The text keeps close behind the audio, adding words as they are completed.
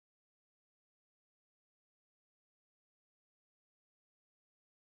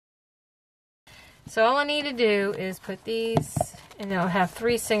So all I need to do is put these, and it'll have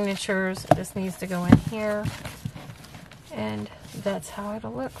 3 signatures. This needs to go in here. And that's how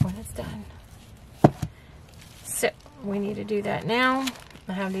it'll look when it's done. So we need to do that now.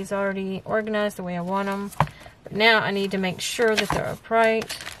 I have these already organized the way I want them. But now I need to make sure that they're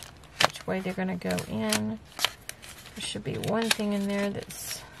upright, which way they're going to go in. There should be one thing in there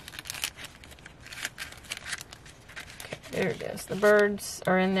that's... Okay, there it is. The birds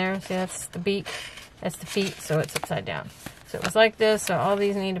are in there. See, that's the beak. That's the feet, so it's upside down. So it was like this, so all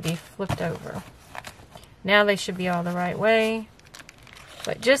these need to be flipped over. Now they should be all the right way.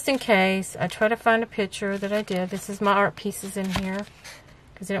 But just in case, I try to find a picture that I did. This is my art pieces in here,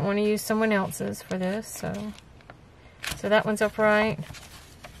 because I didn't want to use someone else's for this. So that one's upright.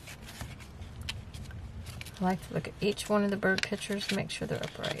 I like to look at each one of the bird pictures to make sure they're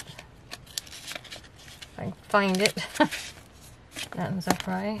upright. If I can find it. That one's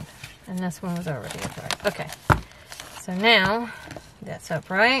upright. And this one was already upright. Okay. So now, that's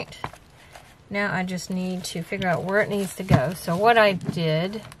upright. Now I just need to figure out where it needs to go. So what I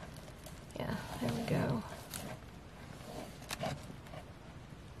did, yeah, there we go.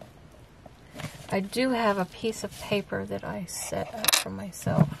 I do have a piece of paper that I set up for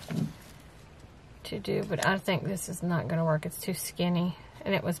myself to do, but I think this is not going to work. It's too skinny.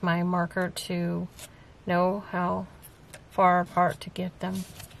 And it was my marker to know how far apart to get them.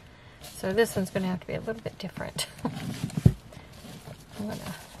 So this one's going to have to be a little bit different. I'm going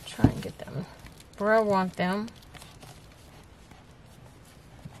to try and get them where I want them.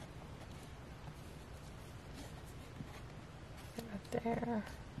 Right there.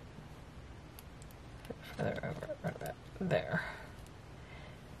 Further over, right about there.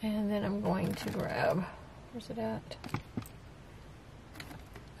 And then I'm going to grab, where's it at?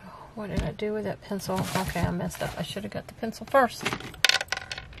 Oh, what did I do with that pencil? Okay, I messed up. I should have got the pencil first.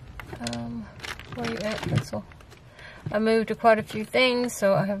 Where are you at, pencil? I moved to quite a few things,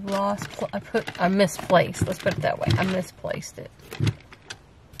 so I have lost, I misplaced, let's put it that way. I misplaced it.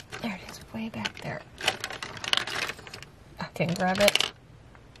 There it is, way back there. I can grab it.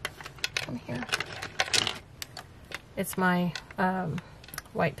 Come here. It's my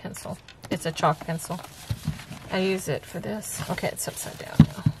white pencil. It's a chalk pencil. I use it for this. Okay, it's upside down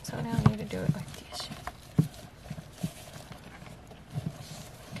now. So now I need to do it like this.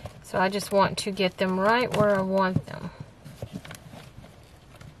 So I just want to get them right where I want them.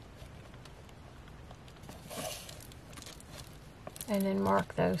 And then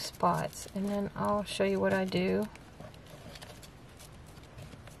mark those spots. And then I'll show you what I do.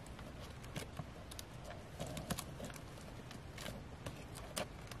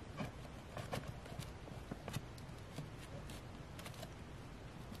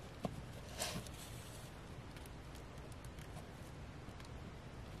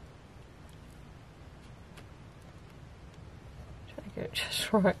 Get it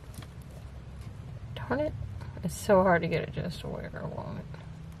just right. Darn it. It's so hard to get it just where I want it.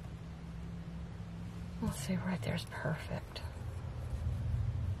 Let's see, right there's perfect.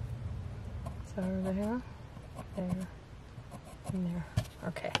 So there, there, and there.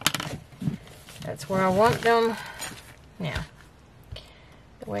 Okay. That's where I want them. Now,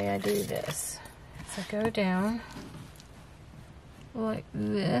 the way I do this is I go down like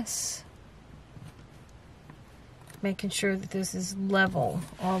this. Making sure that this is level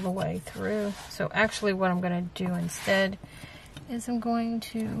all the way through. So actually what I'm going to do instead is I'm going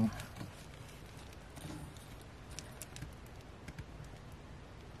to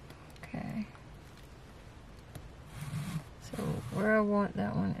okay. So where I want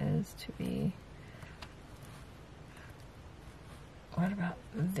that one is to be right about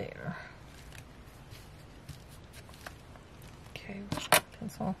there. Okay, where's my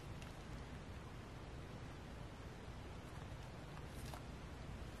pencil?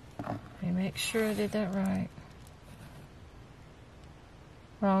 Let me make sure I did that right.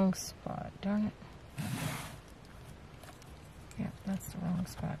 Wrong spot, darn it. Yeah, that's the wrong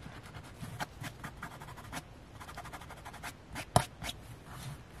spot.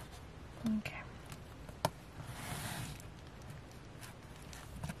 Okay.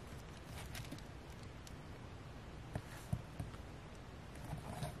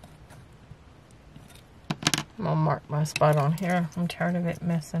 I'm gonna mark my spot on here. I'm tired of it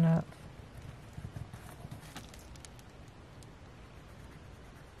messing up.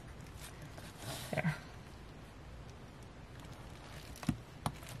 There.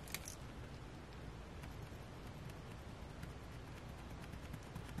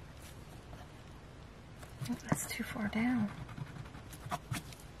 Oh, that's too far down.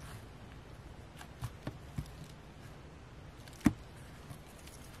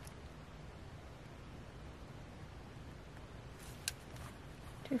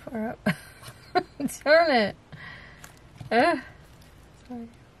 too far up. Darn it. Sorry.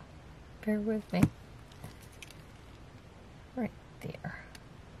 Bear with me. Right there.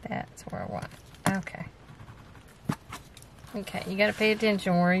 That's where I want. Okay. Okay, you gotta pay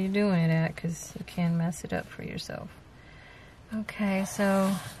attention where you're doing it at, because you can mess it up for yourself. Okay,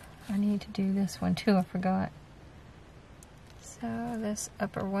 so I need to do this one too, I forgot. So this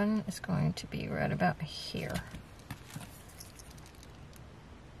upper one is going to be right about here.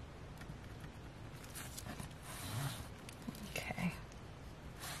 Okay.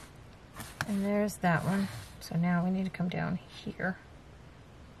 And there's that one. So now we need to come down here.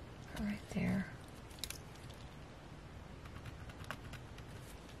 Right there.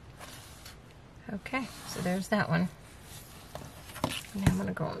 Okay, so there's that one. Now I'm going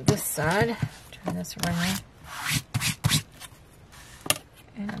to go on this side, turn this around,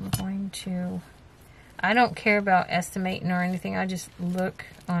 and I'm going to, I don't care about estimating or anything, I just look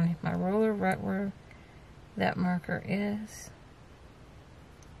on my ruler right where that marker is.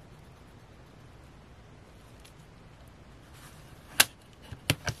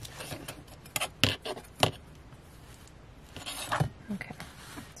 Okay,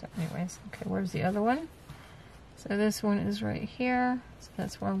 so anyways, okay, where's the other one? So this one is right here, so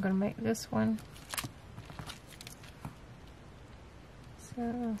that's where I'm going to make this one.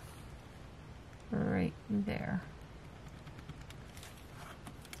 So, right there.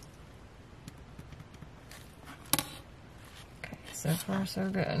 Okay, so far so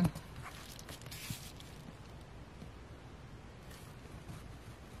good.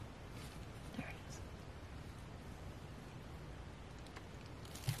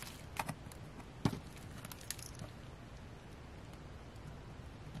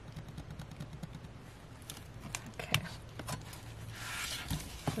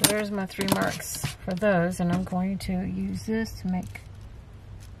 There's my 3 marks for those, and I'm going to use this to make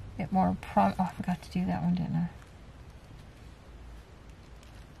it more oh, I forgot to do that one, didn't I?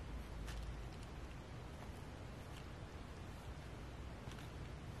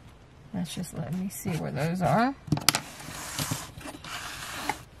 That's just letting me see where those are.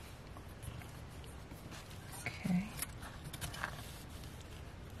 Okay.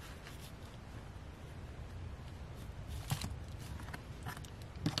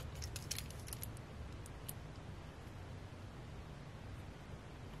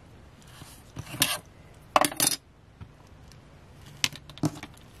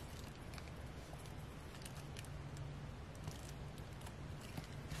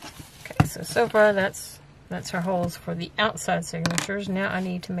 So far that's our holes for the outside signatures. Now I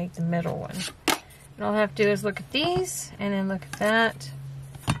need to make the middle one. And all I have to do is look at these, and then look at that,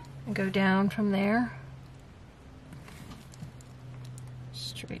 and go down from there.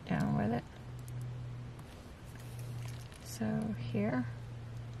 Straight down with it. So here,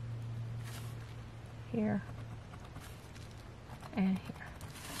 here, and here.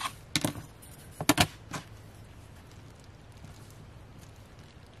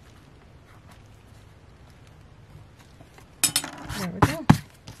 There we go.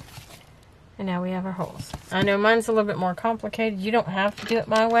 And now we have our holes. I know mine's a little bit more complicated. You don't have to do it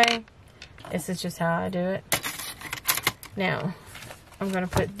my way. This is just how I do it. Now, I'm going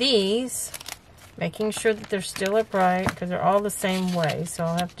to put these, making sure that they're still upright, because they're all the same way. So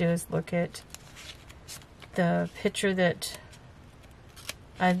all I have to do is look at the picture that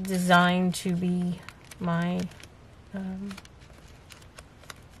I've designed to be my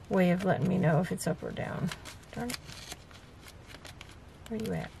way of letting me know if it's up or down. Darn it. Where are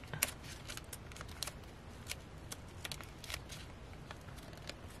you at?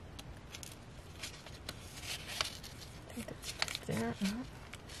 I think that's just there.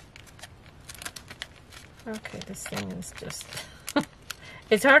 Okay, this thing is just...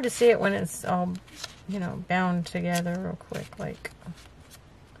 It's hard to see it when it's all, you know, bound together real quick, like...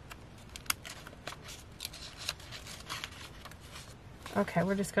 Okay,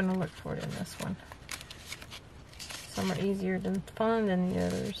 we're just going to look for it in this one. Some are easier to find than the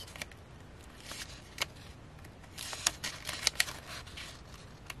others.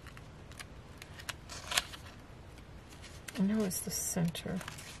 I know it's the center.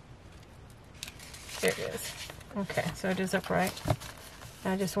 There it is. Okay, so it is upright.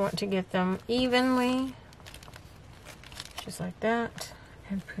 I just want to get them evenly, just like that,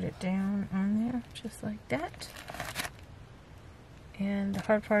 and put it down on there, just like that. And the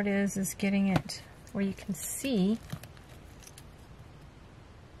hard part is getting it where you can see.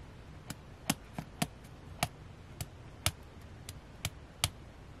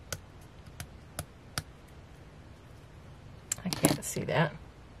 I can't see that.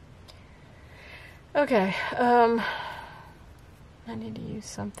 Okay, I I need to use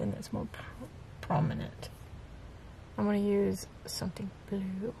something that's more prominent. I'm going to use something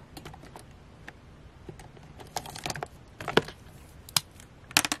blue.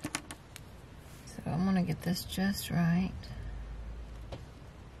 So I'm going to get this just right.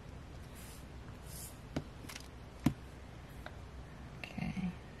 Okay,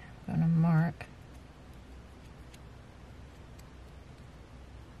 I'm going to mark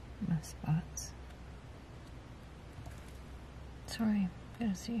my spots. Sorry, I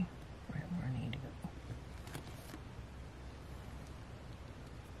gotta see right where I need to go.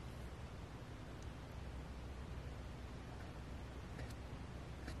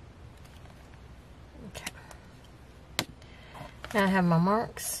 Okay. Now I have my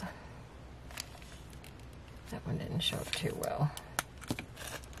marks. That one didn't show up too well.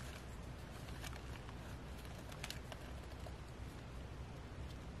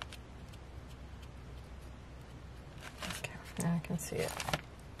 Now I can see it.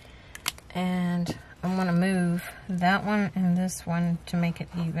 And I'm going to move that one and this one to make it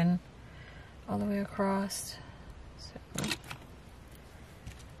even all the way across. So, let's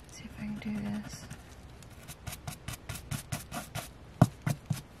see if I can do this.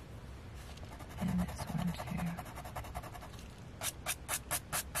 And this one too.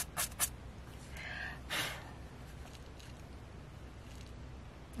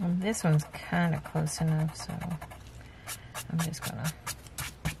 And this one's kind of close enough, so I'm just gonna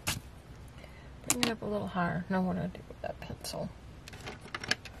bring it up a little higher. Know what I do with that pencil.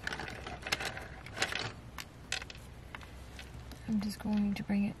 I'm just going to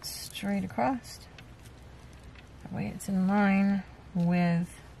bring it straight across. That way it's in line with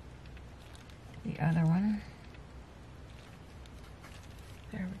the other one.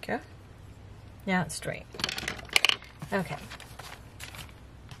 There we go. Now it's straight. Okay.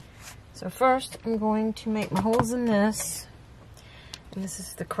 So first I'm going to make my holes in this. And this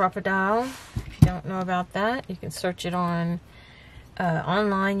is the Crocodile. If you don't know about that, you can search it on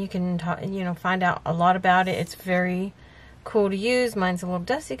online. You can find out a lot about it. It's very cool to use. Mine's a little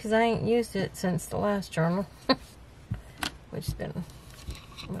dusty because I ain't used it since the last journal, which has been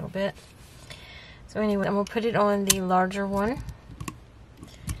a little bit. So anyway, I'm gonna put it on the larger one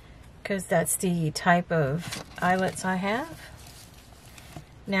because that's the type of eyelets I have.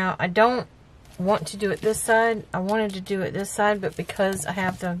 Now I don't want to do it this side. I wanted to do it this side, but because I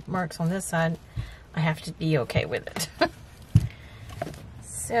have the marks on this side, I have to be okay with it.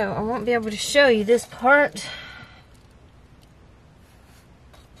 So I won't be able to show you this part.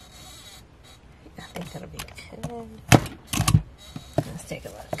 I think that'll be good. Let's take a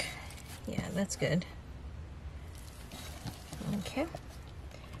look. Yeah, that's good. Okay.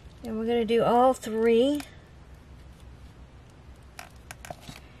 And we're gonna do all three.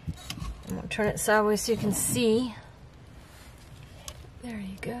 I'm going to turn it sideways so you can see. There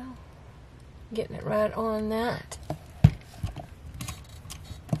you go. Getting it right on that.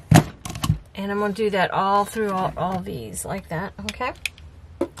 And I'm going to do that all through all these like that, okay?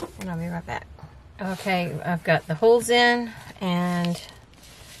 And I'll be right back. Okay, I've got the holes in, and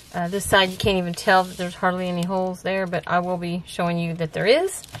this side you can't even tell that there's hardly any holes there, but I will be showing you that there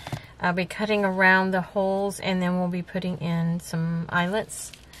is. I'll be cutting around the holes, and then we'll be putting in some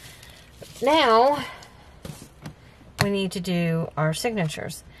eyelets. Now, we need to do our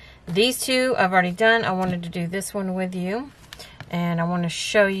signatures. These two I've already done. I wanted to do this one with you. And I want to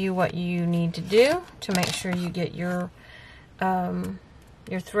show you what you need to do to make sure you get your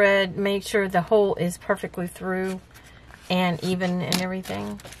thread. Make sure the hole is perfectly through and even and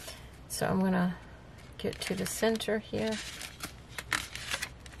everything. So I'm going to get to the center here.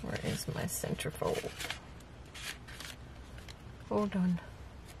 Where is my center fold? Hold on.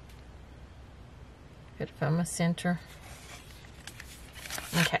 Gotta find my center.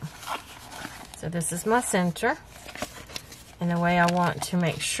 Okay, so this is my center, and the way I want to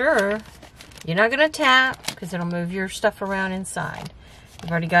make sure you're not gonna tap because it'll move your stuff around inside. You've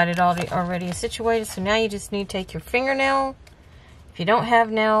already got it already situated, so now you just need to take your fingernail. If you don't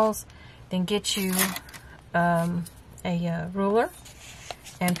have nails, then get you a ruler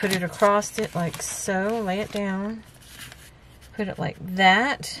and put it across it like so. Lay it down, put it like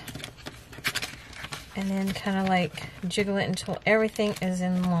that. And then kind of like jiggle it until everything is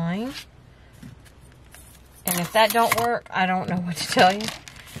in line. And if that don't work, I don't know what to tell you.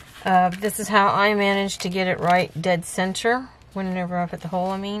 This is how I managed to get it right dead center whenever I put the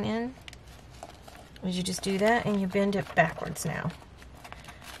hole in. Is you just do that and you bend it backwards now.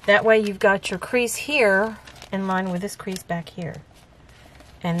 That way you've got your crease here in line with this crease back here.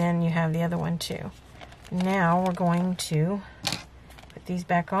 And then you have the other one too. Now we're going to put these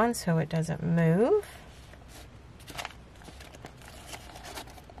back on so it doesn't move.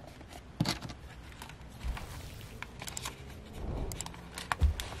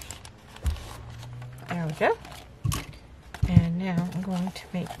 There we go. And now I'm going to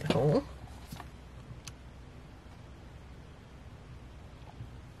make the hole.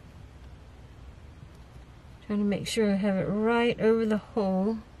 Trying to make sure I have it right over the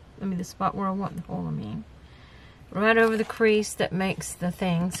hole. I mean the spot where I want the hole, I mean. Right over the crease that makes the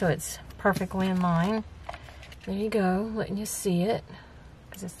thing so it's perfectly in line. There you go, letting you see it.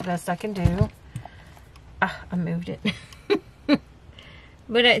 Because it's the best I can do. Ah, I moved it.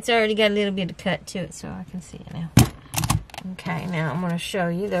 But it's already got a little bit of cut to it so I can see it now. Okay, now I'm going to show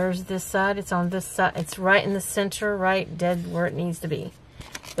you. There's this side. It's on this side. It's right in the center, right dead where it needs to be.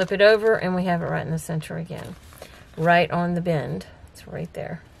 Flip it over and we have it right in the center again. Right on the bend. It's right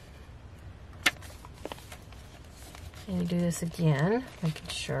there. And you do this again, making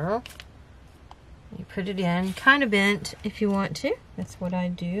sure. You put it in, kind of bent if you want to. That's what I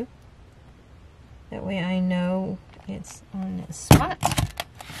do. That way I know it's on this spot.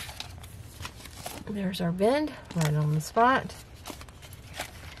 There's our bend, right on the spot.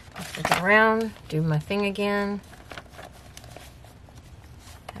 I'll flip it around, do my thing again.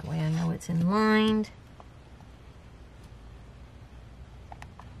 That way I know it's in line.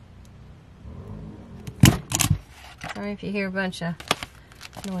 Sorry if you hear a bunch of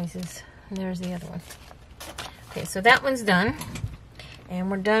noises. And there's the other one. Okay, so that one's done.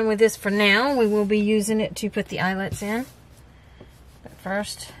 And we're done with this for now. We will be using it to put the eyelets in. But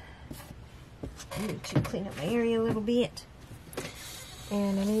first, I need to clean up my area a little bit.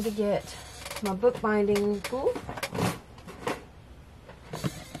 And I need to get my bookbinding tool.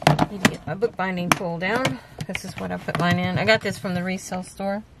 I need to get my bookbinding tool down. This is what I put mine in. I got this from the resale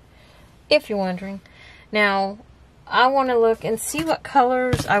store, if you're wondering. Now, I want to look and see what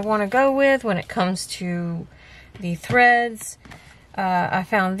colors I want to go with when it comes to the threads. I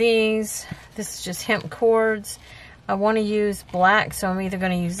found these. This is just hemp cords. I want to use black, so I'm either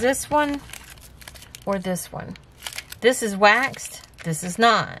going to use this one or this one. This is waxed. This is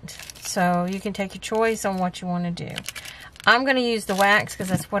not. So you can take your choice on what you want to do. I'm going to use the wax because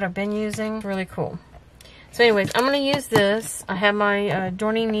that's what I've been using. Really cool. So anyways, I'm going to use this. I have my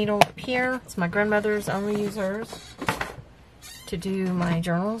darning needle up here. It's my grandmother's. I'm going to use hers to do my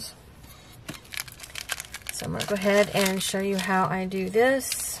journals. So I'm going to go ahead and show you how I do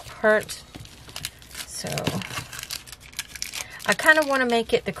this part. So I kind of want to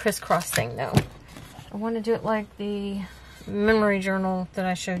make it the crisscross thing though. I want to do it like the memory journal that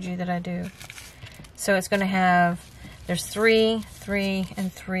I showed you that I do. So it's going to have, there's 3, 3,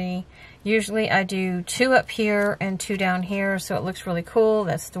 and 3. Usually I do 2 up here and 2 down here, so it looks really cool.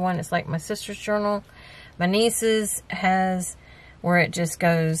 That's the one that's like my sister's journal. My niece's has where it just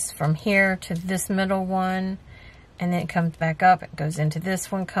goes from here to this middle one, and then it comes back up. It goes into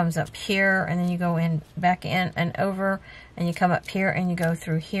this one, comes up here, and then you go in, back in and over, and you come up here, and you go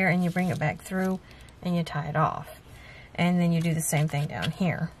through here, and you bring it back through, and you tie it off. And then you do the same thing down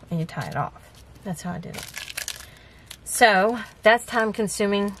here, and you tie it off. That's how I did it. So, that's time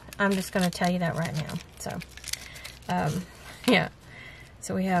consuming. I'm just going to tell you that right now. So, yeah.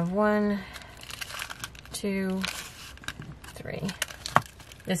 So we have 1, 2, 3.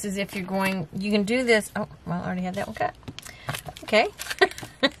 This is if you're going, you can do this. Oh, well, I already had that one cut. Okay.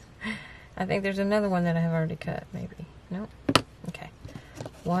 I think there's another one that I have already cut, maybe. No? Okay.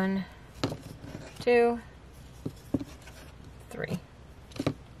 1, 2, 3.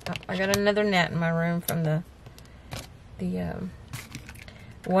 Oh, I got another gnat in my room from the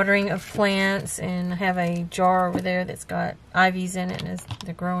watering of plants, and I have a jar over there that's got ivies in it, and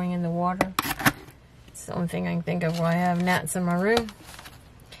they're growing in the water. It's the only thing I can think of why I have gnats in my room.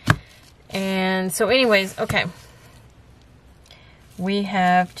 And so anyways, okay. We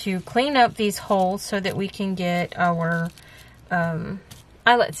have to clean up these holes so that we can get our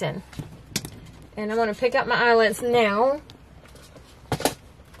eyelets in. And I'm going to pick up my eyelets now. Let's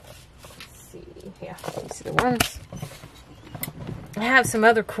see. Yeah, these are the ones. I have some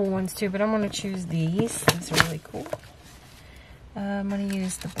other cool ones too, but I'm going to choose these. These are really cool. I'm going to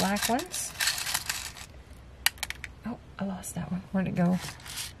use the black ones. Oh, I lost that one. Where'd it go?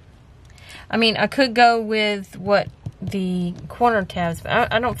 I mean, I could go with what the corner tabs,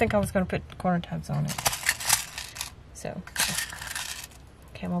 but I don't think I was going to put corner tabs on it. So,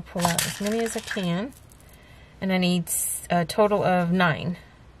 okay, I'm going to pull out as many as I can. And I need a total of 9.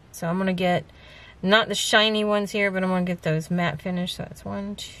 So I'm going to get, not the shiny ones here, but I'm going to get those matte finish. So that's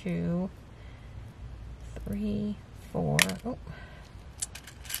 1, 2, 3, 4. Oh,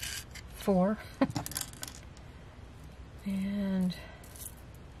 4. And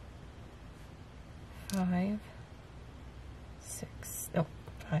 5, 6. Oh,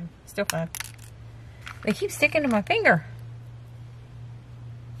 5. Still 5. They keep sticking to my finger.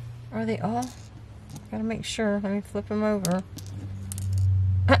 Are they all? Gotta make sure. Let me flip them over.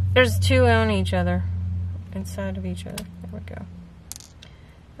 There's 2 on each other. Inside of each other. There we go.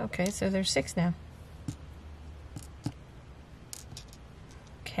 Okay, so there's 6 now.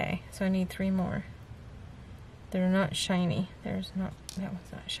 Okay, so I need 3 more. They're not shiny. There's not, that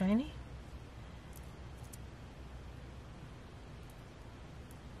one's not shiny.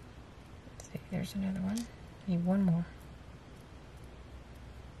 Let's see, there's another one. I need 1 more.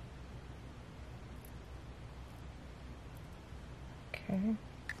 Okay.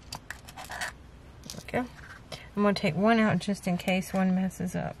 There we go. I'm going to take 1 out just in case one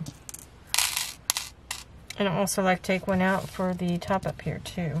messes up. And I also like to take 1 out for the top up here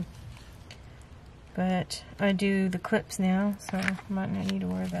too. But I do the clips now, so I might not need to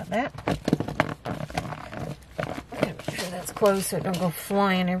worry about that. Make sure that's closed so it don't go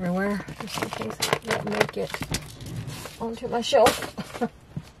flying everywhere, just in case it don't make it onto my shelf.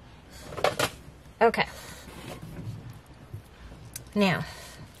 Okay. Now,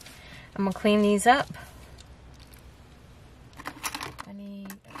 I'm going to clean these up. I need,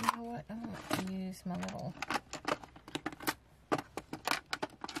 you know what, I want to use my little,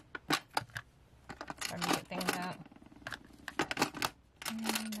 trying to get things out.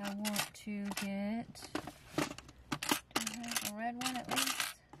 And I want to get, do I have a red one at least?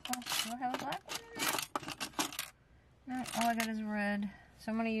 Oh, do I have a black one in there? No, all I got is red.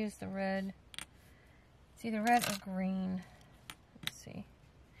 So I'm going to use the red. It's either red or green. Let's see.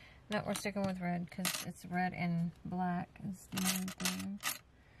 No, we're sticking with red because it's red and black is the main thing.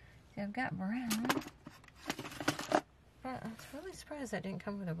 See, I've got brown. But I was really surprised that didn't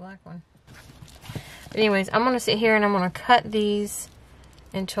come with a black one. But anyways, I'm going to sit here and I'm going to cut these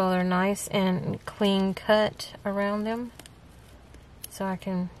until they're nice and clean cut around them. So I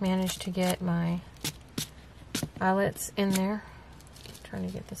can manage to get my eyelets in there. I'm trying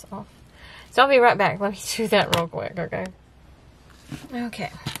to get this off. So I'll be right back. Let me do that real quick, okay? Okay.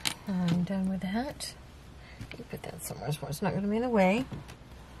 I'm done with that. Put that somewhere where it's not going to be in the way.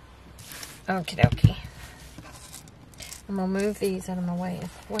 Okie dokie. I'm going to move these out of my way as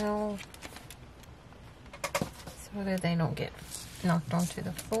well, so that they don't get knocked onto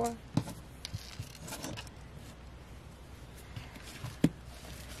the floor.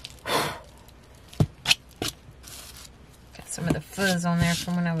 Got some of the fuzz on there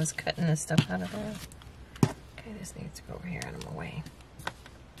from when I was cutting this stuff out of there. Okay, this needs to go over here out of my way.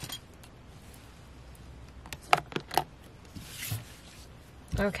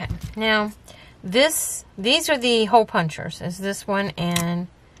 Okay, now these are the hole punchers. Is this one and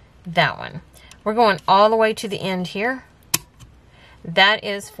that one. We're going all the way to the end here. That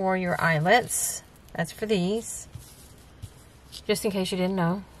is for your eyelets. That's for these. Just in case you didn't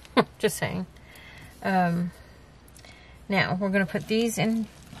know. Just saying. Now we're going to put these in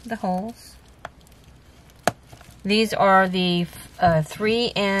the holes. These are the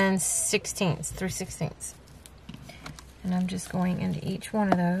 3 16ths. And I'm just going into each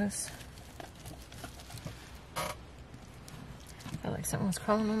one of those. I feel like something's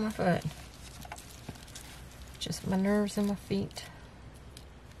crawling on my foot. Just my nerves and my feet.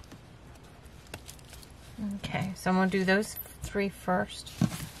 Okay, so I'm going to do those 3 first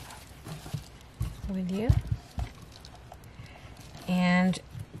with you. And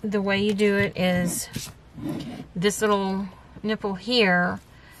the way you do it is this little nipple here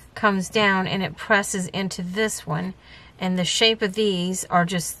comes down and it presses into this one. And the shape of these are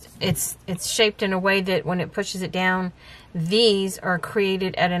just, it's shaped in a way that when it pushes it down, these are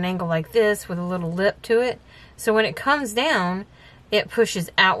created at an angle like this with a little lip to it. So when it comes down, it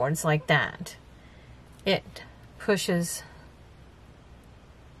pushes outwards like that. It pushes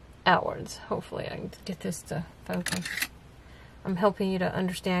outwards. Hopefully I can get this to focus. I'm helping you to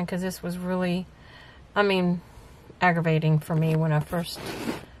understand because this was really, I mean, aggravating for me when I first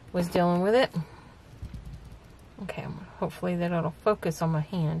was dealing with it. Okay, hopefully that it'll focus on my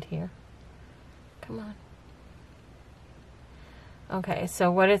hand here. Come on. Okay,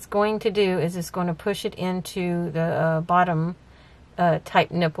 so what it's going to do is it's going to push it into the bottom type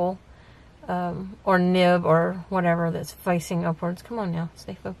nipple or nib or whatever that's facing upwards. Come on now,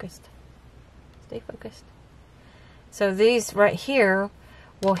 stay focused. Stay focused. So these right here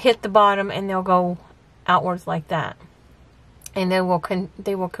will hit the bottom and they'll go outwards like that. And they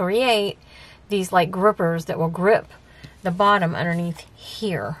will create these like grippers that will grip the bottom underneath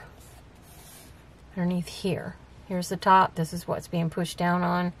here. Underneath here. Here's the top. This is what's being pushed down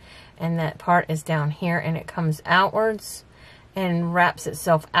on. And that part is down here and it comes outwards and wraps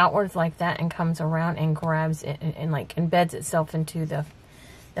itself outwards like that and comes around and grabs it and like embeds itself into the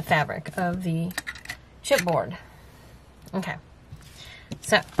fabric of the chipboard. Okay.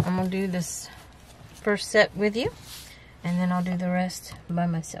 So I'm going to do this first set with you, and then I'll do the rest by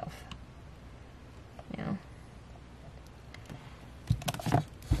myself. Yeah.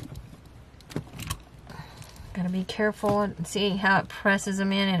 Gotta be careful and see how it presses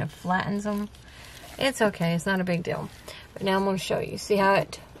them in and it flattens them. It's okay, it's not a big deal. But now I'm going to show you. See how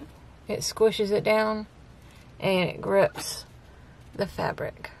it squishes it down and it grips the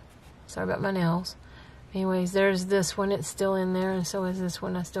fabric. Sorry about my nails. Anyways, there's this one. It's still in there, and so is this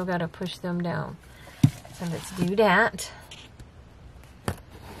one. I still got to push them down. So let's do that. Okay,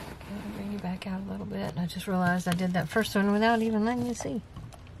 I'll bring you back out a little bit. I just realized I did that first one without even letting you see.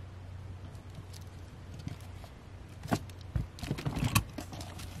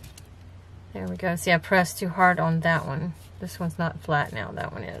 There we go. See, I pressed too hard on that one. This one's not flat now.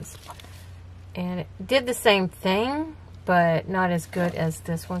 That one is. And it did the same thing, but not as good as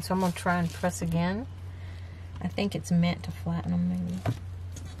this one. So I'm going to try and press again. I think it's meant to flatten them, maybe.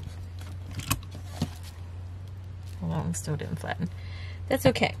 Well, that one still didn't flatten. That's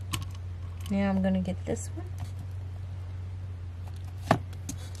okay. Now I'm going to get this one.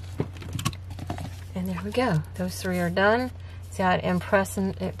 And there we go. Those three are done. See how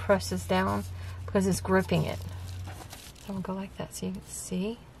it presses down because it's gripping it. So I'll go like that so you can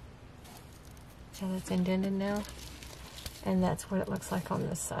see how that's indented now. And that's what it looks like on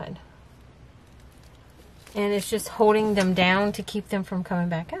this side. And it's just holding them down to keep them from coming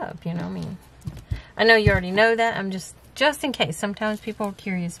back up, you know. I mean, I know you already know that. I'm just in case. Sometimes people are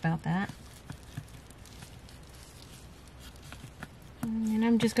curious about that. And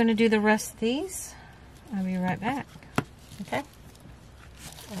I'm just going to do the rest of these. I'll be right back. Okay,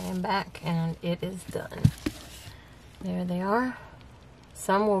 I am back and it is done. There they are.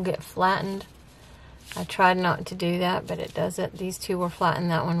 Some will get flattened. I tried not to do that, but it does it. These two were flattened,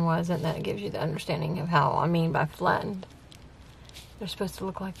 that one wasn't. That gives you the understanding of how I mean by flattened. They're supposed to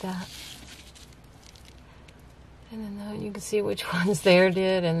look like that. And then you can see which ones there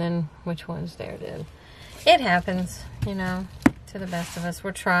did and then which ones there did. It happens, you know, to the best of us.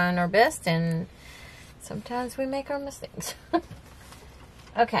 We're trying our best and sometimes we make our mistakes.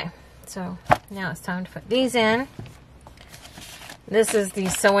 Okay, so now it's time to put these in. This is the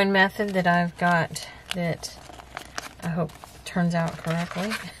sewing method that I've got that I hope turns out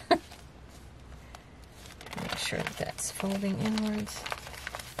correctly. Make sure that that's folding inwards.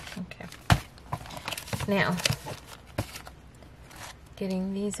 Okay. Now,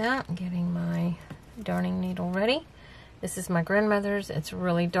 getting these out and getting my darning needle ready. This is my grandmother's. It's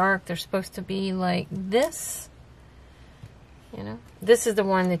really dark. They're supposed to be like this. You know, this is the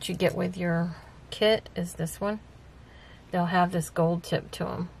one that you get with your kit, is this one. They'll have this gold tip to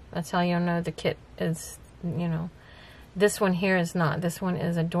them. That's how you'll know the kit is, you know. This one here is not. This one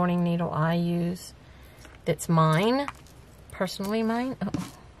is a darning needle I use. That's mine. Personally mine.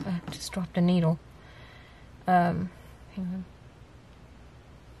 Oh, I just dropped a needle. Hang on.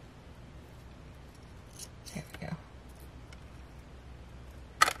 There we go.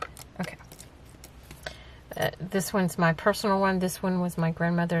 Okay. This one's my personal one. This one was my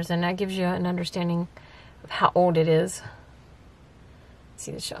grandmother's, and that gives you an understanding of how old it is.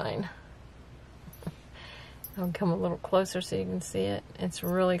 See the shine. I'll come a little closer so you can see it. It's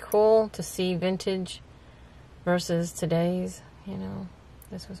really cool to see vintage versus today's. You know,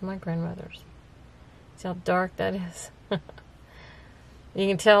 this was my grandmother's. See how dark that is? You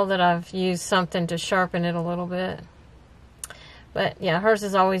can tell that I've used something to sharpen it a little bit. But yeah, hers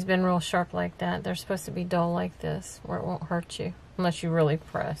has always been real sharp like that. They're supposed to be dull like this, where it won't hurt you unless you really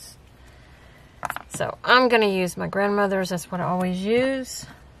press. So I'm going to use my grandmother's. That's what I always use.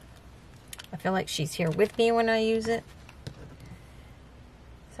 I feel like she's here with me when I use it.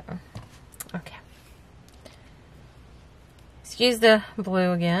 So, okay. Excuse the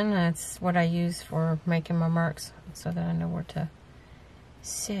blue again. That's what I use for making my marks so that I know where to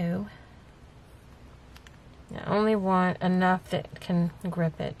sew. I only want enough that can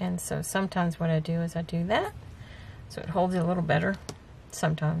grip it, and so sometimes what I do is I do that so it holds it a little better.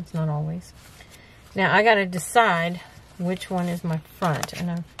 Sometimes, not always. Now I got to decide which one is my front,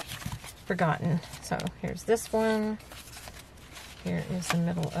 and I've forgotten. So here's this one. Here is the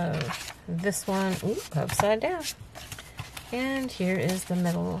middle of this one. Ooh, upside down. And here is the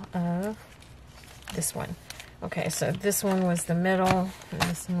middle of this one. Okay, so this one was the middle, and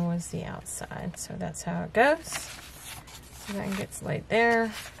this one was the outside. So that's how it goes. So that gets laid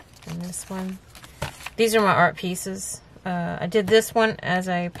there. And this one. These are my art pieces. I did this one as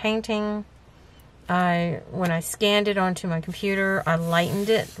a painting. When I scanned it onto my computer, I lightened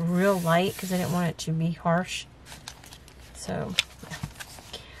it real light because I didn't want it to be harsh. So, yeah.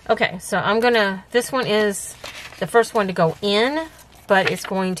 Okay, so I'm gonna, this one is the first one to go in, but it's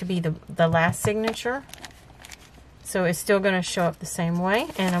going to be the last signature. So it's still going to show up the same way.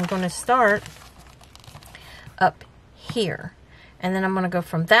 And I'm going to start up here. And then I'm going to go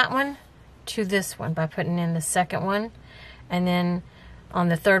from that one to this one by putting in the second one. And then on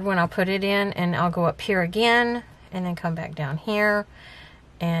the third one, I'll put it in, and I'll go up here again, and then come back down here.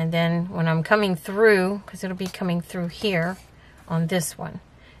 And then when I'm coming through, because it'll be coming through here on this one,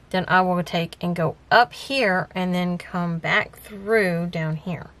 then I will take and go up here and then come back through down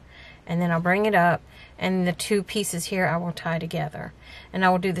here. And then I'll bring it up, and the two pieces here I will tie together. And I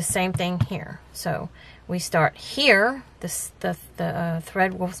will do the same thing here. So we start here. The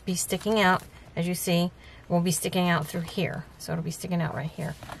thread will be sticking out, as you see, will be sticking out through here. So it'll be sticking out right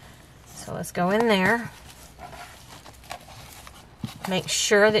here. So let's go in there. Make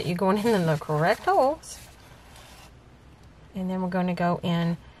sure that you're going in the correct holes. And then we're going to go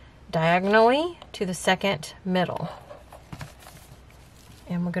in diagonally to the second middle.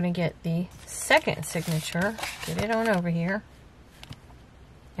 And we're going to get the second signature, get it on over here,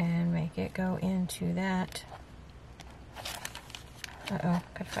 and make it go into that. Uh-oh,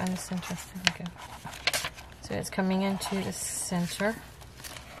 gotta find the center. There we go. So it's coming into the center.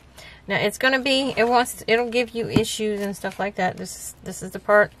 Now it's going to be, it'll give you issues and stuff like that. This is the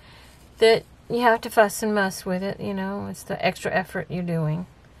part that you have to fuss and muss with it, you know. It's the extra effort you're doing.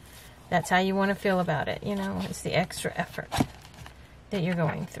 That's how you want to feel about it, you know. It's the extra effort that you're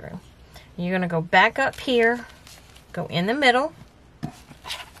going through. You're going to go back up here, go in the middle,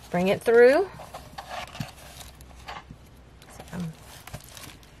 bring it through. So I'm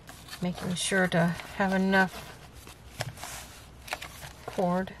making sure to have enough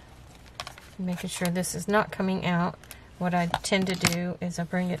cord, making sure this is not coming out. What I tend to do is I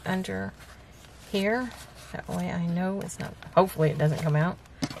bring it under here. That way I know it's not, hopefully it doesn't come out.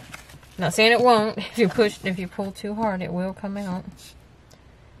 Not saying it won't. If you pull too hard, it will come out.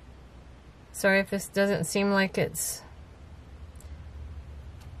 Sorry if this doesn't seem like it's,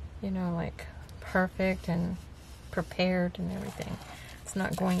 you know, like perfect and prepared and everything. It's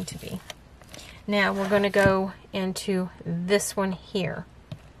not going to be. Now we're going to go into this one here.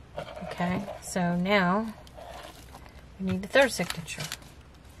 Okay, so now we need the third signature.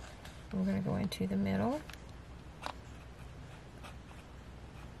 We're going to go into the middle.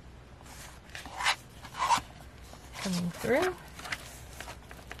 Coming through.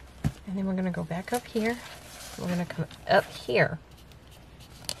 And then we're going to go back up here. We're going to come up here.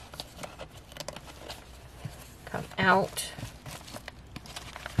 Come out.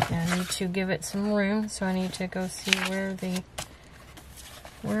 Now I need to give it some room, so I need to go see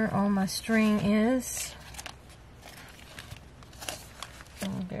where all my string is. Oh,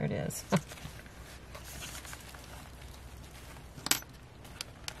 there it is.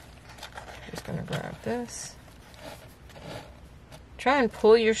 Just going to grab this. Try and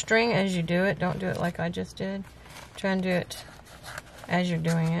pull your string as you do it. Don't do it like I just did. Try and do it as you're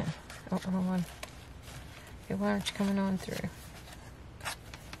doing it. Oh, hold on. Okay, why aren't you coming on through?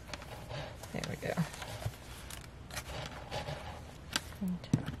 There we go.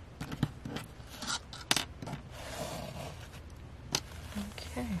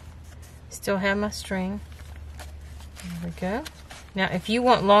 Okay. Still have my string. There we go. Now, if you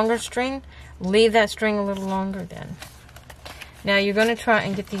want longer string, leave that string a little longer then. Now you're going to try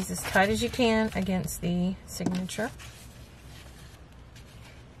and get these as tight as you can against the signature.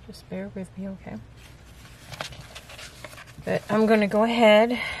 Just bear with me, okay? But I'm going to go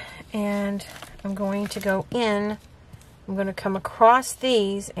ahead and I'm going to go in. I'm going to come across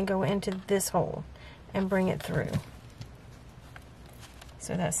these and go into this hole and bring it through.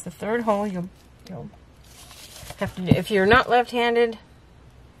 So that's the third hole. You'll have to do. If you're not left-handed,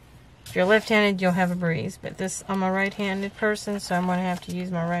 if you're left-handed, you'll have a breeze. But this, I'm a right-handed person, so I'm going to have to use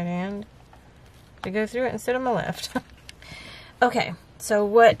my right hand to go through it instead of my left. Okay, so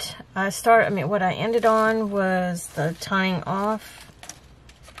what I ended on was the tying off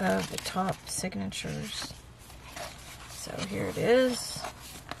of the top signatures. So here it is.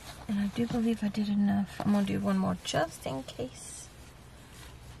 And I do believe I did enough. I'm going to do one more just in case.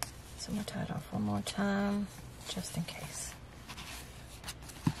 So I'm going to tie it off one more time, just in case.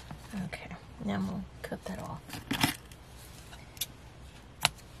 Okay, now I'm going to cut that off.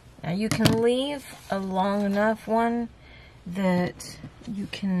 Now you can leave a long enough one that you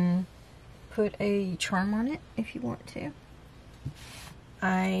can put a charm on it if you want to.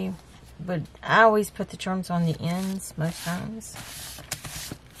 I always put the charms on the ends most times.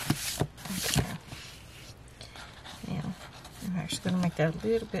 Okay. Now, I'm actually going to make that a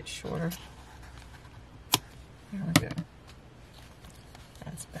little bit shorter. There we go.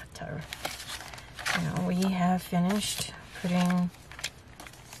 That's better. Now we have finished putting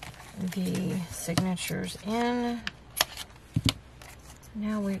the signatures in.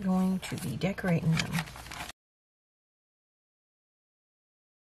 Now we're going to be decorating them.